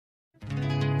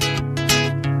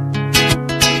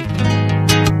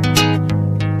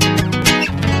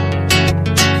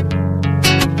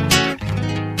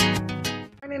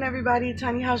everybody,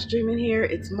 Tiny House Dreaming here.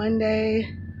 It's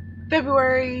Monday,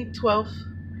 February 12th,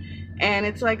 and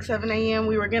it's like 7 a.m.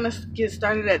 We were gonna get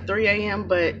started at 3 a.m.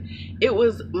 but it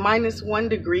was -1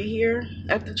 degree here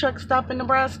at the truck stop in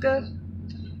Nebraska.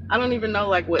 I don't even know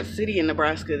like what city in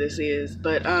Nebraska this is,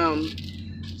 but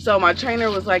so my trainer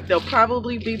was like, there'll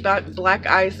probably be black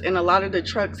ice, and a lot of the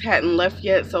trucks hadn't left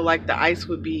yet, so like the ice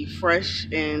would be fresh,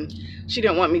 and she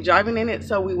didn't want me driving in it,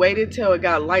 so we waited till it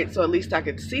got light so at least I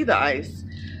could see the ice.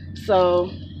 So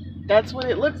that's what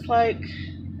it looks like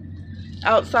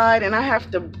outside, and I have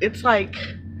to, it's like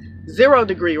 0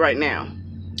 degree right now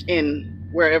in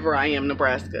wherever I am,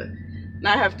 Nebraska. And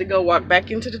I have to go walk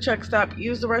back into the truck stop,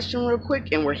 use the restroom real quick,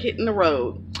 and we're hitting the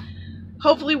road.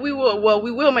 Hopefully we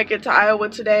will make it to Iowa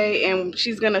today, and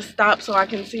she's gonna stop so I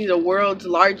can see the world's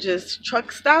largest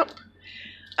truck stop.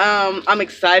 I'm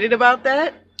excited about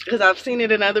that because I've seen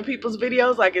it in other people's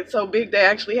videos. Like, it's so big they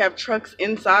actually have trucks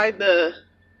inside the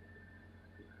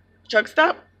truck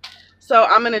stop. So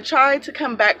I'm gonna try to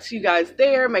come back to you guys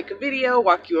there, make a video,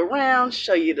 walk you around,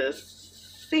 show you the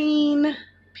scene,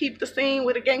 peep the scene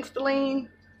with a gangster lean.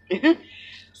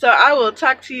 So I will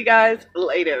talk to you guys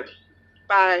later.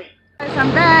 Bye.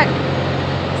 I'm back.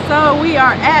 So we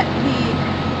are at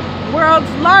the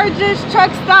world's largest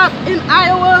truck stop in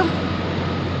Iowa.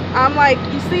 I'm like,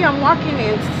 you see, I'm walking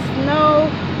in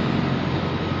snow.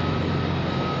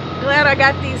 Glad I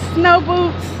got these snow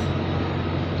boots.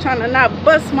 Trying to not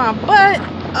bust my butt.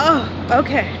 Oh,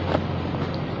 okay.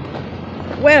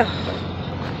 Well,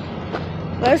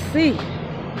 let's see.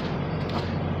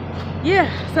 Yeah,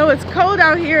 so it's cold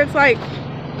out here. It's like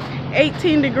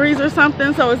 18 degrees or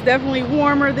something, so it's definitely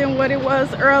warmer than what it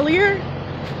was earlier.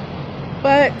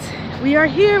 But we are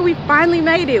here. We finally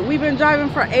made it. We've been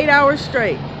driving for 8 hours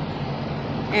straight,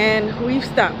 and we've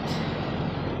stopped.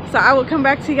 So I will come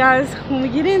back to you guys when we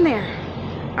get in there.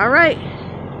 All right.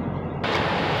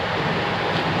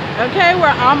 Okay,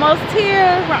 we're almost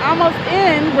here. We're almost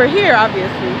in. We're here,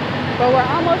 obviously, but we're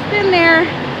almost in there.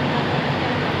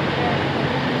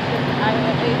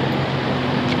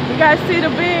 You guys see the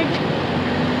big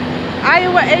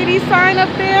IOWA80 sign up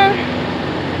there?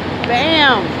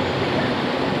 Bam!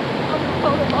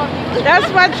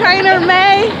 That's my trainer,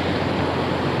 May.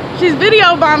 She's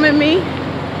video bombing me.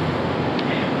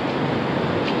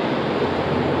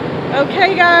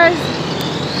 Okay, guys,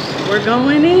 we're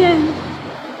going in.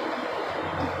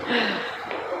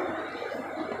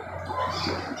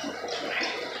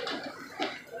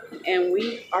 And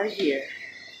we are here.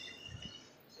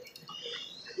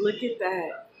 Look at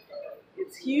that.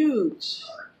 It's huge.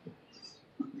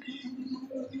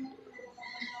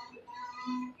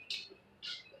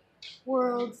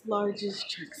 World's largest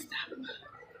truck stop.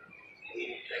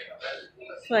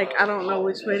 It's like, I don't know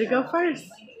which way to go first.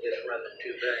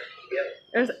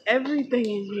 There's everything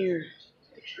in here.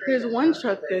 Here's one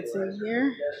truck that's in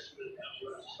here.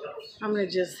 I'm gonna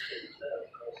just,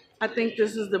 I think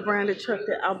this is the brand of truck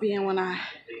that I'll be in when I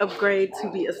upgrade to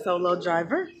be a solo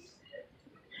driver.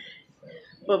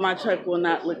 But my truck will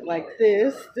not look like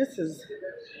this. This is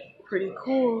pretty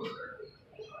cool.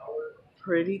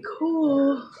 Pretty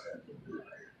cool.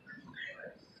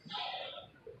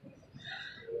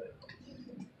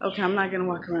 Okay, I'm not gonna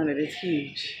walk around it. It's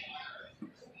huge.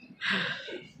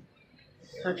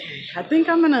 Okay, I think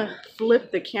I'm gonna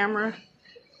flip the camera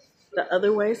the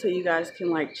other way so you guys can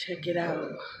like check it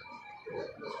out.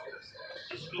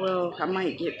 Well, I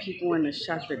might get people in the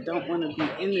shot that don't want to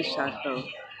be in the shot though.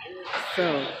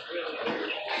 So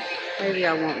maybe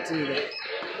I won't do that.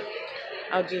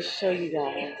 I'll just show you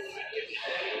guys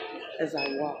as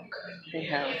I walk. They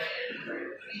have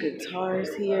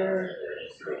guitars here.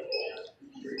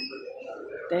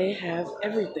 They have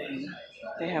everything.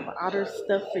 They have otter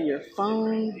stuff for your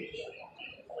phone,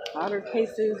 otter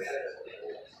cases.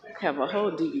 Have a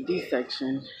whole DVD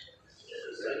section.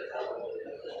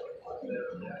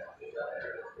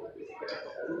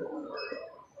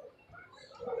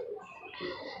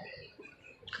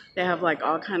 They have like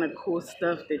all kind of cool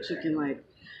stuff that you can like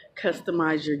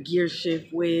customize your gear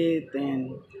shift with,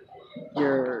 and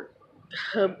your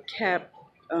hubcap,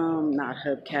 not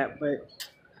hubcap, but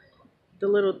the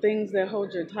little things that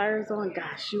hold your tires on.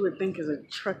 Gosh, you would think as a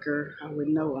trucker I would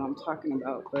know what I'm talking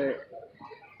about, but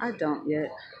I don't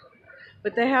yet.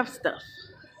 But they have stuff.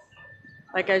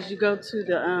 Like as you go to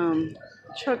the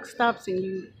truck stops and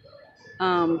you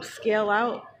scale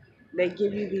out, they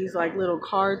give you these like little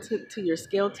cards to your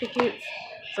scale tickets.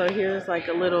 So here's like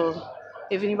a little,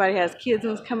 if anybody has kids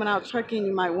and is coming out trucking,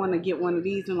 you might want to get one of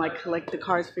these and like collect the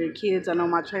cards for your kids. I know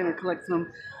my trainer collects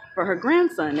them for her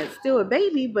grandson. It's still a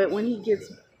baby, but when he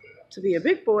gets to be a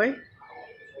big boy,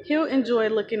 he'll enjoy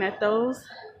looking at those.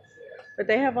 But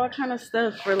they have all kind of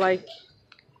stuff for like,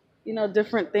 you know,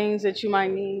 different things that you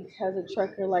might need as a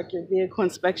trucker, like your vehicle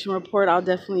inspection report. I'll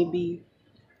definitely be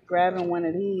grabbing one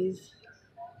of these.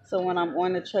 So when I'm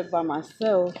on the truck by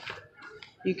myself,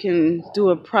 you can do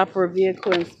a proper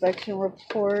vehicle inspection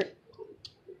report.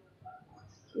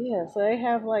 Yeah, so they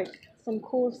have like some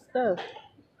cool stuff.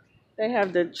 They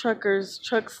have the truckers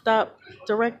truck stop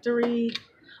directory.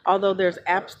 Although there's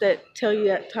apps that tell you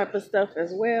that type of stuff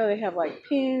as well. They have like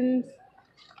pins.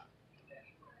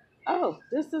 Oh,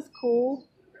 this is cool.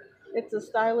 It's a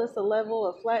stylus, a level,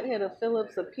 a flathead, a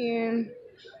Phillips, a pen,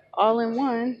 all in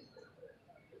one.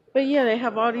 But yeah, they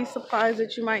have all these supplies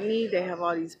that you might need. They have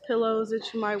all these pillows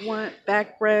that you might want,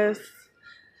 backrests,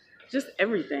 just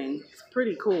everything. It's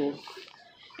pretty cool.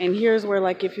 And here's where,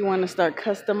 like, if you want to start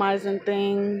customizing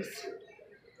things,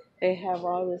 they have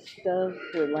all this stuff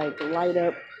with like light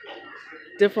up,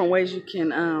 different ways you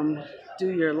can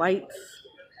do your lights,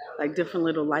 like different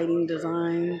little lighting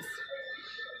designs.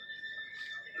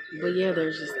 But yeah,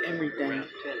 there's just everything.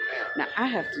 Now I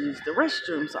have to use the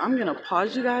restroom, so I'm gonna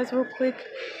pause you guys real quick,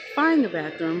 find the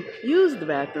bathroom, use the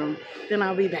bathroom, then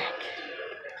I'll be back.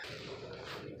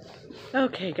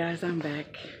 Okay guys, I'm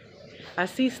back. I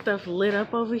see stuff lit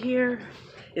up over here.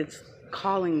 It's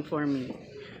calling for me.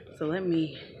 So let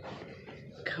me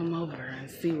come over and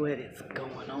see what is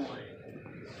going on.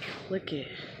 Look at,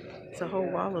 it's a whole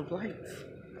wall of lights.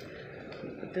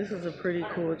 But this is a pretty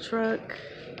cool truck.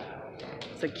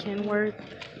 It's a Kenworth.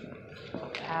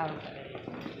 Wow.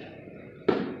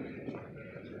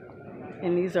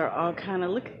 And these are all kind of,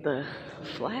 look at the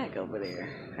flag over there.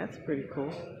 That's pretty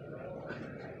cool.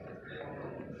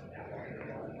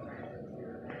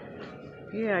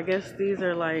 Yeah, I guess these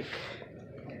are like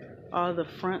all the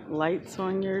front lights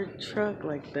on your truck,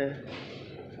 like the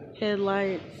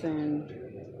headlights and,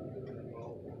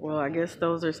 well, I guess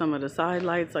those are some of the side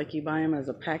lights, like you buy them as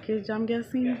a package, I'm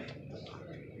guessing.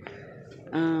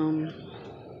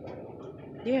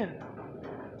 Yeah,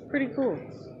 pretty cool.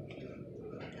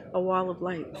 A wall of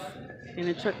lights in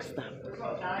a truck stop.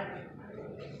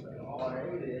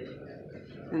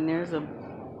 And there's a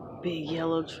big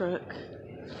yellow truck.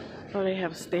 Oh, they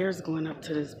have stairs going up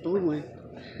to this blue one.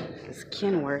 It's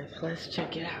Kenworth. Let's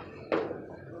check it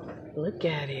out. Look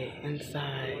at it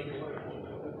inside.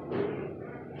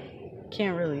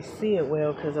 Can't really see it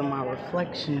well because of my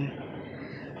reflection,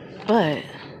 but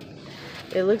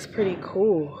it looks pretty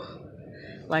cool.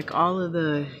 Like all of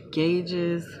the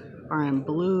gauges are in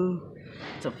blue.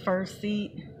 It's a first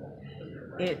seat.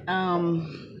 It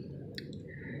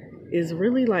is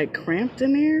really like cramped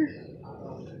in there.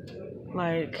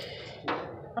 Like,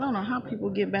 I don't know how people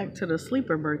get back to the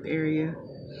sleeper berth area.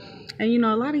 And you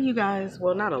know, a lot of you guys,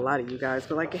 well, not a lot of you guys,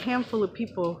 but like a handful of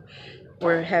people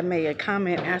have made a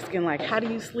comment asking like, how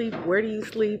do you sleep? Where do you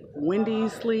sleep? When do you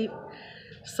sleep?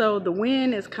 So the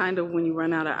when is kind of when you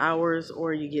run out of hours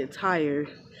or you get tired,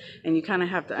 and you kind of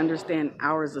have to understand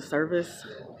hours of service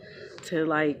to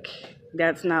like,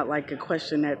 that's not like a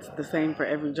question that's the same for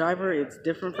every driver. It's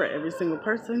different for every single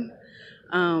person.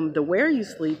 The where you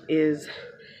sleep is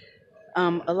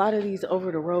a lot of these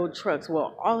over-the-road trucks,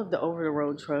 well, all of the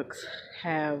over-the-road trucks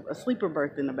have a sleeper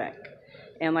berth in the back.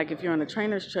 And like if you're on a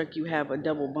trainer's truck, you have a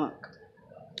double bunk.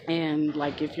 And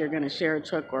like if you're going to share a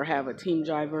truck or have a team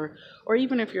driver, or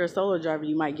even if you're a solo driver,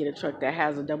 you might get a truck that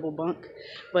has a double bunk.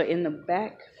 But in the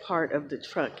back part of the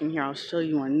truck, and here I'll show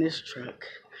you on this truck,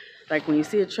 like when you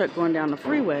see a truck going down the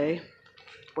freeway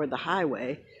or the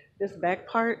highway, this back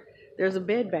part, there's a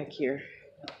bed back here.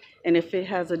 And if it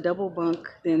has a double bunk,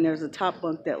 then there's a top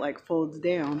bunk that like folds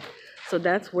down. So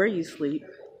that's where you sleep,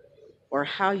 or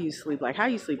how you sleep. Like how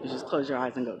you sleep is just close your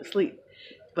eyes and go to sleep.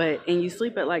 And you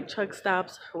sleep at like truck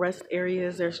stops, rest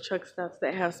areas. There's truck stops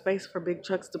that have space for big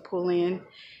trucks to pull in,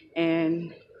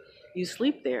 and you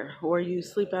sleep there. Or you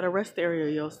sleep at a rest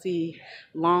area. You'll see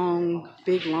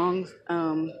big long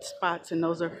spots, and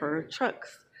those are for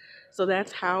trucks. So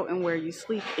that's how and where you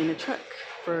sleep in a truck,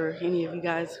 for any of you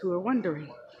guys who are wondering.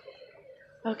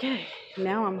 Okay,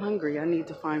 now I'm hungry. I need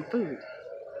to find food.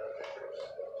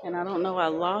 And I don't know, I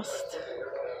lost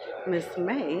Miss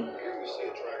May,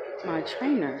 my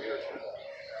trainer.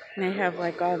 And they have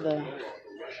like all the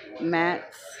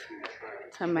mats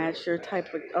to match your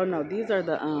type of, oh no, these are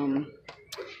the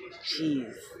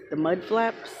the mud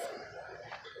flaps.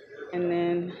 And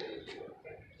then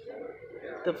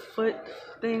the foot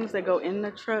things that go in the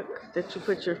truck that you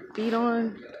put your feet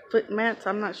on, foot mats.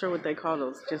 I'm not sure what they call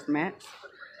those, just mats.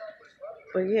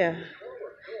 But yeah,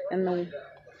 and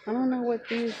I don't know what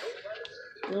these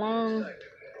long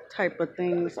type of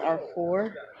things are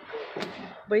for.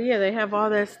 But yeah, they have all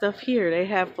that stuff here. They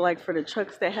have like for the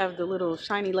trucks that have the little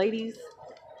shiny ladies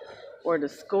or the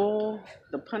skull,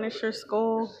 the Punisher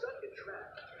skull.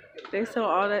 They sell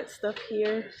all that stuff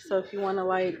here. So if you want to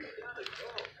like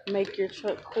make your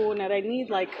truck cool, now they need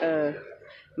like a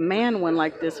man one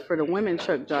like this for the women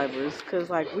truck drivers, because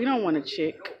like we don't want a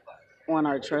chick on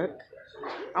our truck.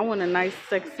 I want a nice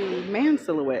sexy man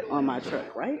silhouette on my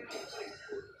truck, right?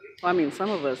 Well, I mean, some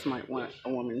of us might want a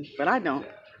woman, but I don't.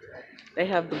 They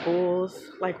have the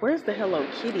bulls. Like, where's the Hello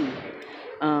Kitty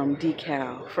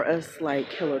decal for us, like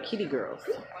Hello Kitty girls?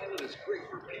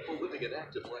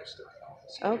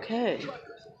 Okay.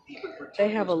 They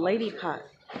have a lady pot.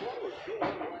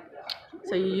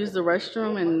 So you use the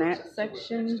restroom in that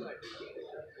section,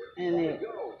 and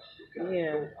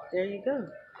yeah, there you go.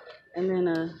 And then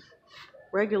a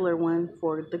regular one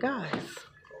for the guys.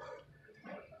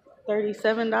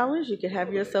 $37, you could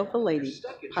have yourself a lady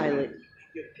pilot.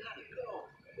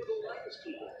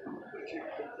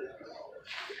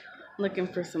 Looking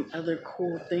for some other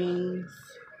cool things.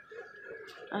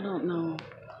 I don't know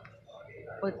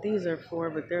what these are for,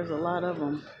 but there's a lot of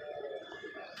them.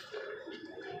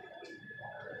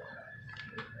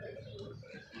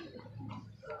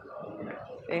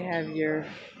 They have your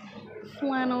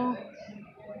flannel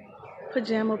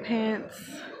pajama pants.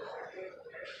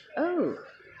 Oh,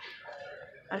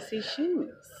 I see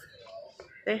shoes.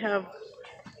 They have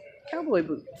cowboy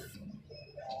boots.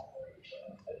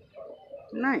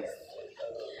 Nice.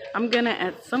 I'm gonna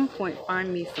at some point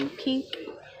find me some pink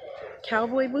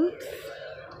cowboy boots,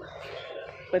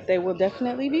 but they will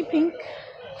definitely be pink.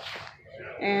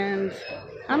 And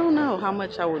I don't know how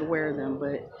much I would wear them,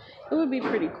 but it would be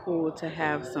pretty cool to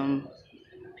have some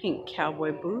pink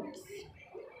cowboy boots.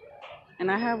 And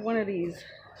I have one of these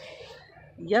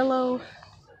yellow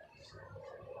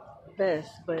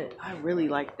vests, but I really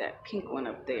like that pink one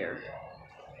up there.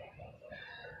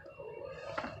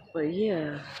 But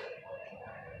yeah.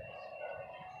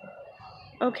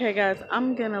 Okay, guys,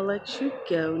 I'm gonna let you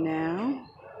go now.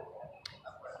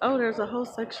 Oh, there's a whole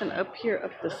section up here,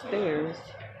 up the stairs.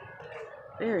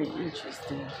 Very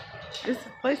interesting. This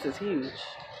place is huge,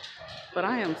 but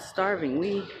I am starving.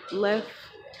 We left,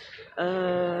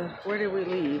 where did we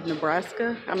leave?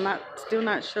 Nebraska. I'm still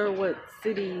not sure what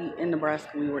city in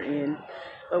Nebraska we were in,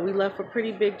 but we left a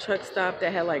pretty big truck stop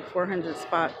that had like 400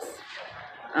 spots.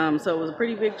 So it was a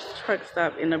pretty big truck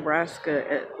stop in Nebraska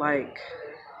at like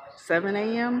 7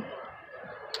 a.m.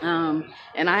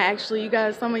 And I actually, you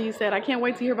guys, some of you said, I can't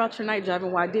wait to hear about your night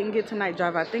driving. Well, I didn't get to night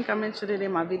drive. I think I mentioned it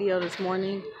in my video this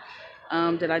morning,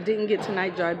 that I didn't get to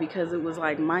night drive because it was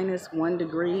like -1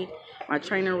 degree. My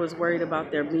trainer was worried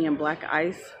about there being black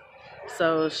ice.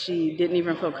 So she didn't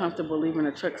even feel comfortable leaving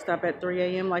a truck stop at 3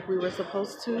 a.m. like we were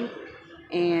supposed to.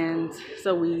 And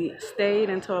so we stayed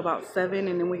until about 7,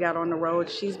 and then we got on the road.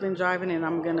 She's been driving, and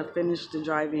I'm going to finish the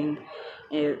driving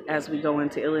as we go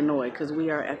into Illinois, because we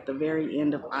are at the very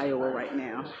end of Iowa right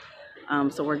now.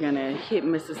 So we're going to hit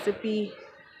Mississippi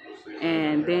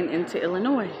and then into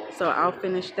Illinois. So I'll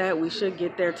finish that. We should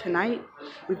get there tonight.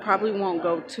 We probably won't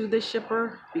go to the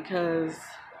shipper because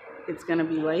it's going to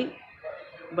be late,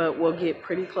 but we'll get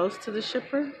pretty close to the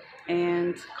shipper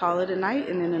and call it a night.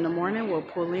 And then in the morning, we'll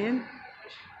pull in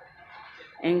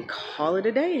and call it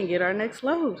a day and get our next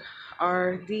load.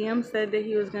 Our DM said that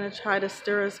he was going to try to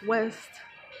steer us west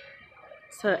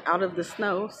out of the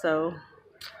snow, so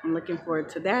I'm looking forward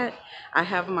to that. I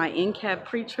have my in-cab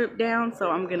pre-trip down,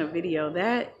 so I'm going to video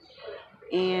that.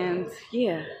 And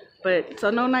yeah, but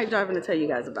so no night driving to tell you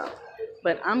guys about.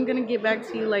 But I'm going to get back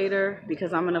to you later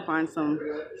because I'm going to find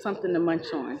something to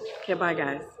munch on. Okay, bye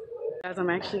guys. Guys, I'm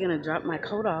actually going to drop my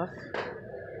coat off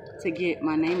to get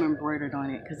my name embroidered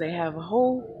on it because they have a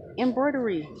whole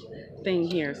embroidery thing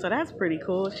here. So that's pretty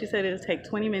cool. She said it'll take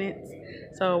 20 minutes.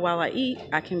 So while I eat,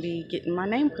 I can be getting my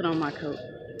name put on my coat.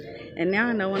 And now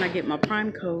I know when I get my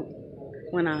prime coat,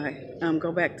 when I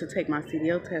go back to take my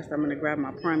CDL test, I'm going to grab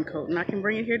my prime coat and I can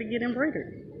bring it here to get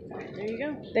embroidered. There you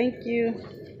go. Thank you.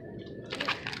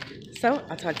 So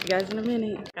I'll talk to you guys in a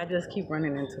minute. I just keep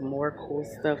running into more cool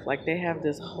stuff. Like they have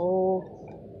this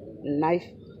whole knife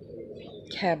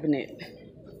cabinet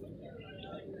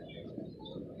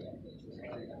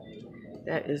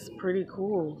that is pretty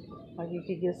cool. Like you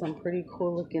could get some pretty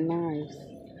cool looking knives.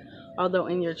 Although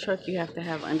in your truck you have to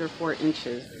have under 4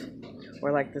 inches,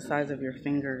 or like the size of your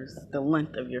fingers, the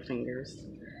length of your fingers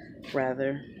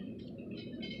rather.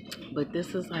 But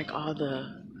this is like all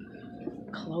the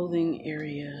clothing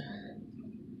area.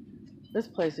 This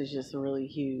place is just really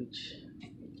huge.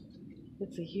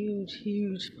 It's a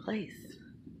huge place.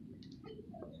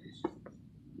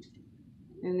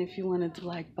 And if you wanted to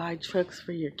like buy trucks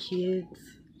for your kids,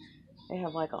 they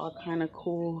have like all kind of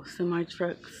cool semi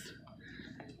trucks.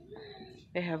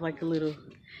 They have like a little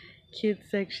kids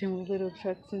section with little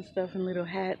trucks and stuff and little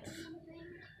hats.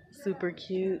 Super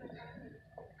cute.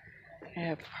 They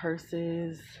have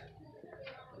purses,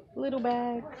 little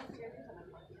bags.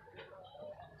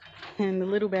 And the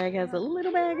little bag has a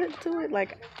little bag to it.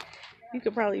 Like you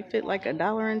could probably fit like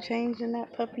 $1 and change in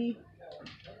that puppy.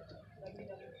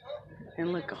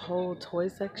 And look, a whole toy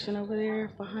section over there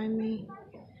behind me.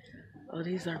 Oh,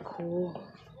 these are cool.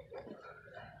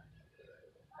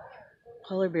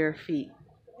 Polar bear feet.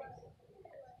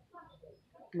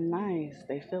 Nice.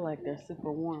 They feel like they're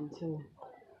super warm too.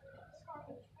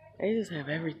 They just have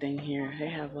everything here. They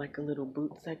have like a little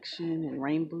boot section and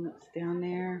rain boots down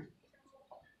there.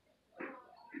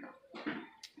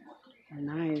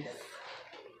 Nice.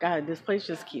 God, this place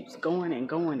just keeps going and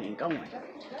going and going.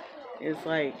 It's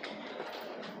like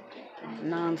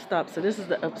non-stop. So this is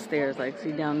the upstairs. Like,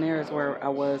 see, down there is where I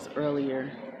was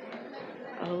earlier.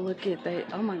 Oh, look at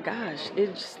that. Oh my gosh.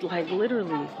 It's like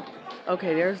literally.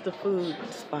 Okay, there's the food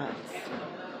spots.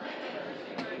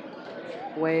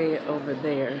 Way over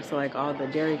there. So like all the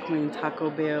Dairy Queen, Taco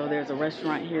Bell. There's a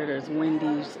restaurant here. There's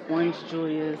Wendy's, Orange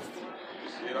Julius.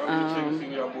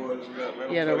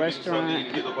 Yeah, the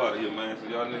restaurant.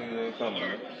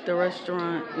 The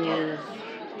restaurant is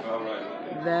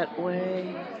that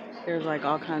way. There's like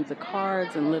all kinds of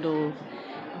cards and little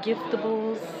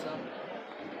giftables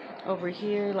over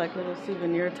here, like little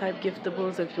souvenir type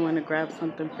giftables if you want to grab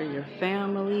something for your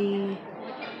family.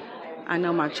 I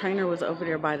know my trainer was over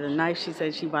there by the knife. She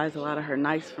said she buys a lot of her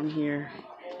knives from here,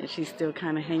 and she's still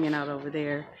kind of hanging out over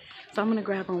there. So I'm gonna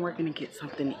grab on working and get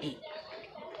something to eat.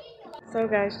 So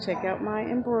guys, check out my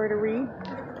embroidery.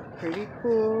 Pretty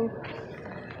cool.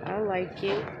 I like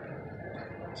it.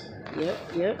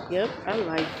 Yep, I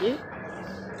like it.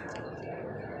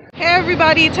 Hey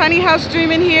everybody, Tiny House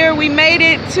Dreaming here. We made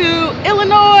it to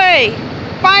Illinois.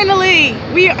 Finally,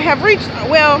 we have reached,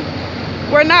 well,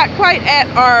 we're not quite at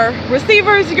our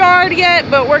receiver's yard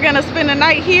yet, but we're gonna spend the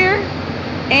night here.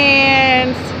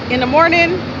 And in the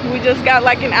morning, we just got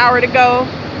like an hour to go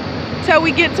till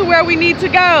we get to where we need to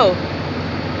go.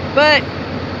 But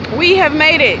we have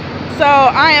made it, so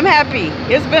I am happy.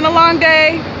 It's been a long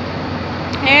day,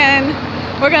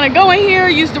 and we're gonna go in here,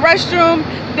 use the restroom.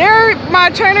 My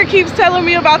trainer keeps telling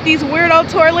me about these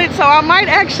weirdo toilets, so I might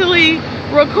actually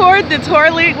record the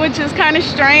toilet, which is kind of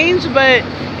strange, but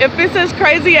if it's as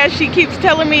crazy as she keeps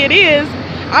telling me it is,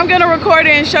 I'm gonna record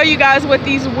it and show you guys what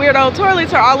these weirdo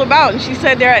toilets are all about. And she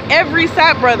said they're at every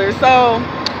Sap Brothers, so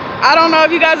I don't know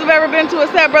if you guys have ever been to a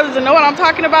Sap Brothers and know what I'm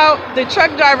talking about. The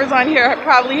truck drivers on here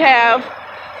probably have.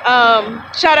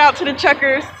 Shout out to the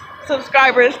truckers,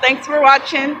 subscribers. Thanks for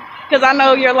watching, because I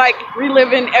know you're like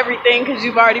reliving everything because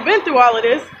you've already been through all of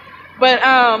this. But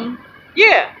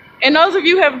yeah, and those of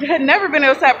you who had never been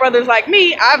to a Sap Brothers like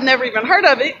me, I've never even heard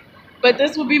of it. But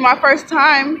this will be my first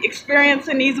time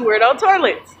experiencing these weirdo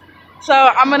toilets. So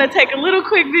I'm gonna take a little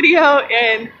quick video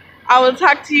and I will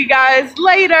talk to you guys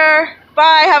later.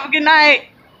 Bye, have a good night.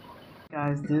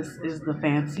 Guys, this is the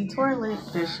fancy toilet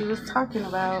that she was talking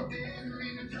about.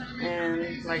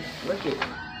 And like, look at,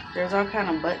 there's all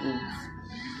kind of buttons.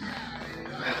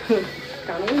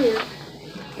 Kind of weird.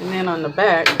 And then on the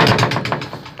back,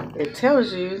 it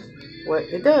tells you what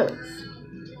it does.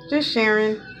 Just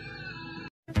sharing.